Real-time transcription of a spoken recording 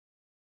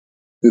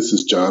This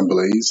is John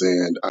Blaze,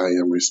 and I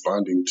am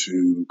responding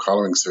to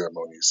coloring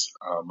ceremonies.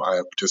 I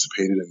have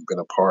participated and been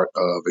a part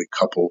of a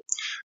couple,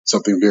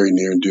 something very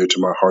near and dear to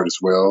my heart as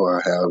well.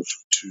 I have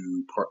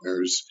two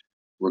partners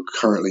who are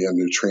currently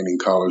under training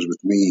collars with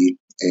me,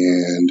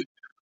 and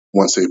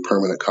once a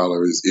permanent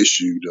collar is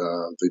issued,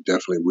 they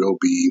definitely will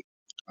be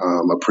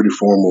a pretty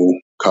formal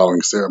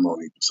coloring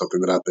ceremony,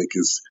 something that I think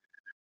is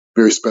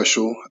very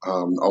special,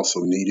 also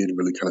needed,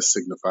 really kind of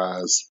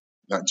signifies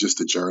not just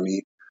the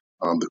journey,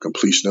 the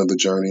completion of the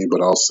journey,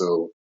 but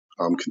also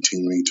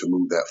continuing to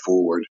move that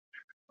forward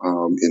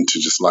into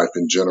just life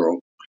in general.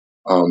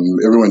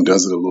 Everyone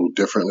does it a little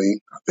differently.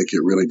 I think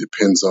it really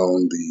depends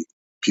on the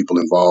people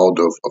involved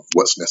of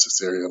what's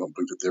necessary. I don't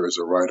believe that there is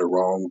a right or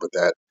wrong, but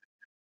that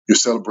you're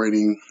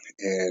celebrating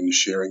and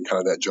sharing kind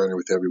of that journey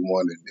with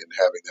everyone and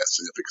having that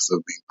significance of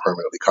being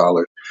permanently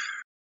collared.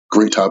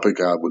 Great topic.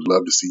 I would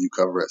love to see you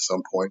cover at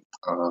some point,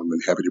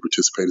 and happy to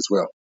participate as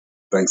well.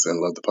 Thanks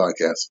and love the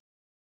podcast.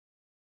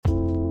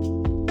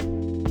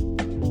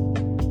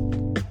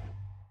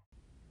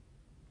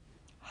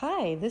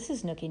 Hi, this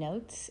is Nookie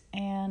Notes,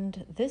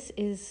 and this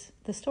is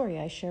the story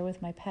I share with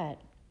my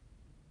pet.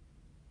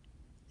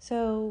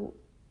 So,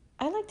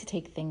 I like to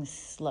take things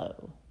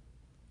slow,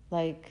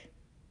 like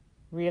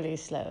really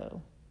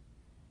slow,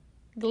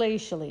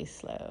 glacially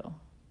slow.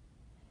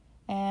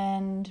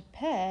 And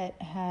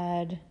Pet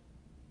had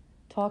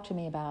talked to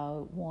me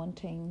about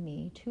wanting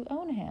me to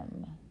own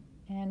him.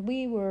 And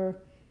we were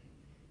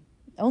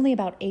only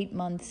about 8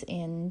 months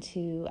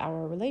into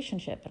our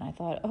relationship, and I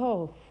thought,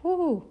 oh,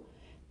 whew,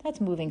 that's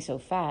moving so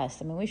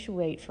fast. I mean, we should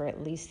wait for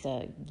at least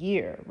a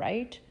year,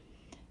 right?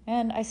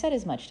 And I said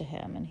as much to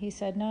him, and he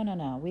said, no, no,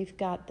 no, we've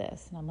got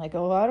this. And I'm like,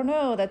 oh, I don't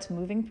know, that's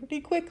moving pretty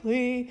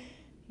quickly.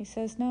 He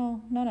says,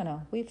 no, no, no,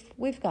 no,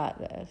 we've got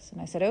this.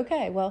 And I said,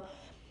 okay, well,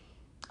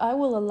 I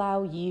will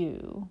allow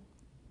you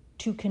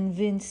to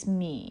convince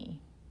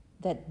me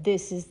that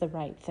this is the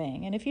right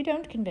thing. And if you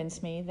don't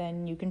convince me,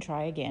 then you can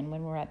try again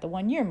when we're at the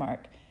 1 year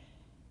mark.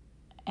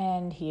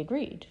 And he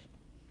agreed.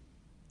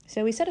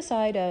 So we set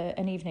aside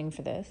an evening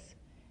for this,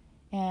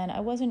 and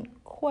I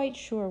wasn't quite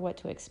sure what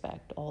to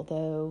expect,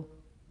 although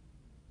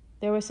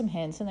there were some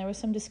hints and there was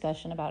some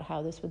discussion about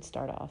how this would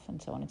start off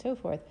and so on and so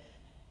forth.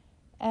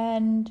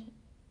 And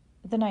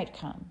the night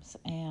comes,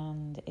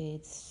 and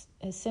it's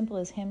as simple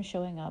as him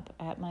showing up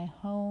at my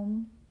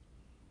home.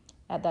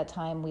 At that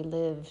time, we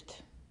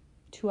lived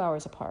 2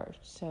 hours apart.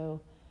 So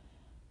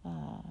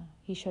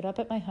he showed up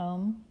at my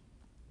home,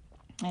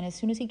 and as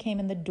soon as he came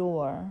in the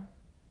door,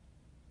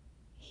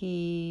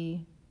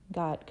 he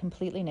got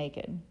completely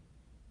naked.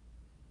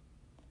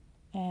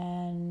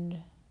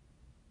 And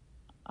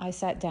I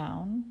sat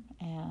down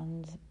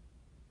and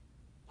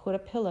put a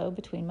pillow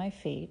between my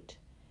feet,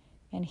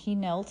 and he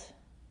knelt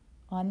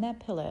on that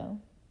pillow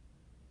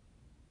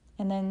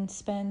and then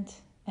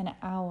spent an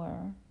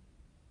hour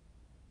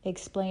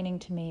explaining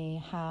to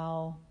me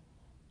how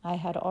I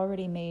had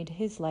already made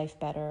his life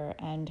better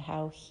and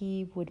how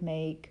he would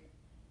make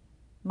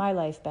my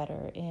life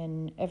better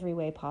in every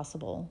way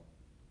possible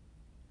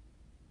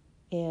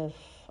if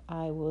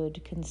I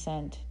would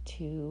consent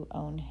to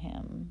own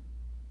him.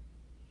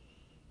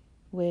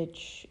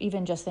 Which,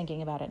 even just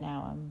thinking about it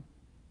now, I'm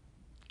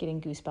getting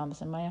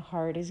goosebumps and my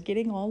heart is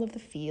getting all of the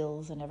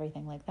feels and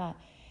everything like that.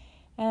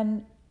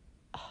 And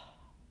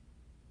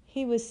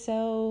he was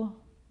so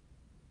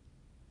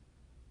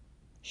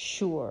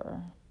sure,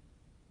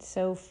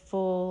 so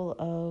full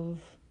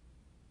of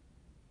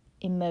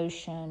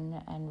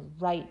emotion and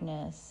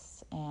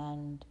rightness,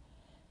 and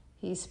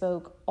he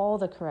spoke all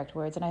the correct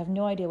words, and I have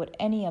no idea what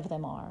any of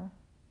them are.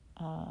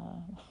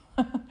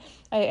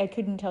 I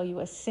couldn't tell you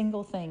a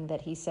single thing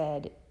that he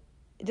said,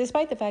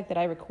 despite the fact that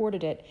I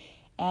recorded it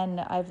and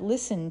I've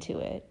listened to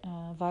it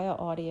via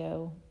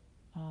audio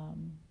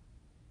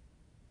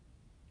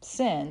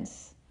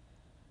since,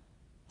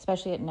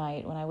 especially at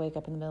night when I wake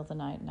up in the middle of the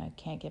night and I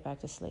can't get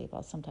back to sleep.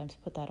 I'll sometimes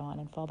put that on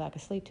and fall back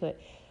asleep to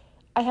it.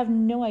 I have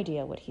no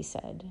idea what he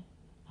said,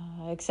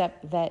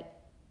 except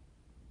that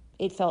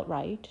it felt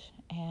right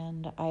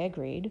and I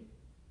agreed.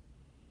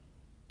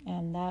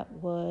 And that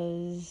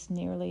was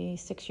nearly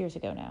 6 years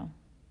ago now.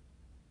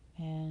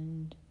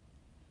 And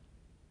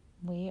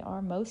we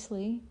are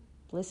mostly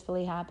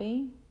blissfully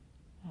happy.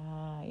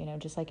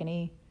 Just like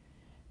any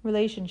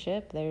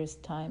relationship, there's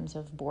times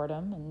of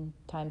boredom and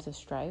times of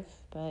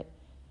strife, but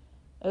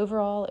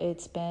overall,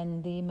 it's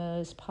been the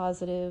most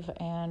positive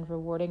and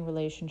rewarding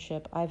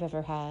relationship I've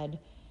ever had,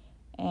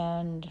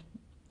 and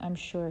I'm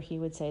sure he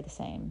would say the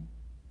same.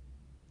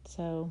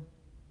 So,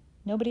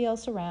 nobody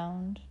else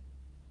around,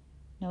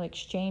 no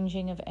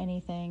exchanging of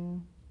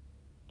anything,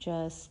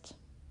 just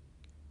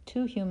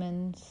two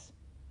humans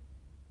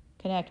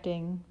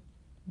connecting,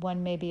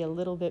 one maybe a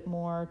little bit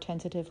more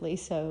tentatively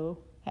so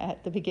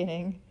at the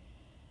beginning,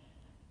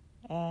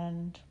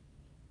 and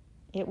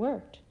it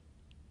worked.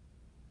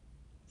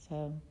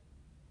 So,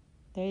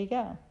 there you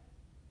go.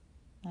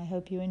 I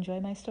hope you enjoy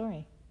my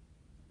story.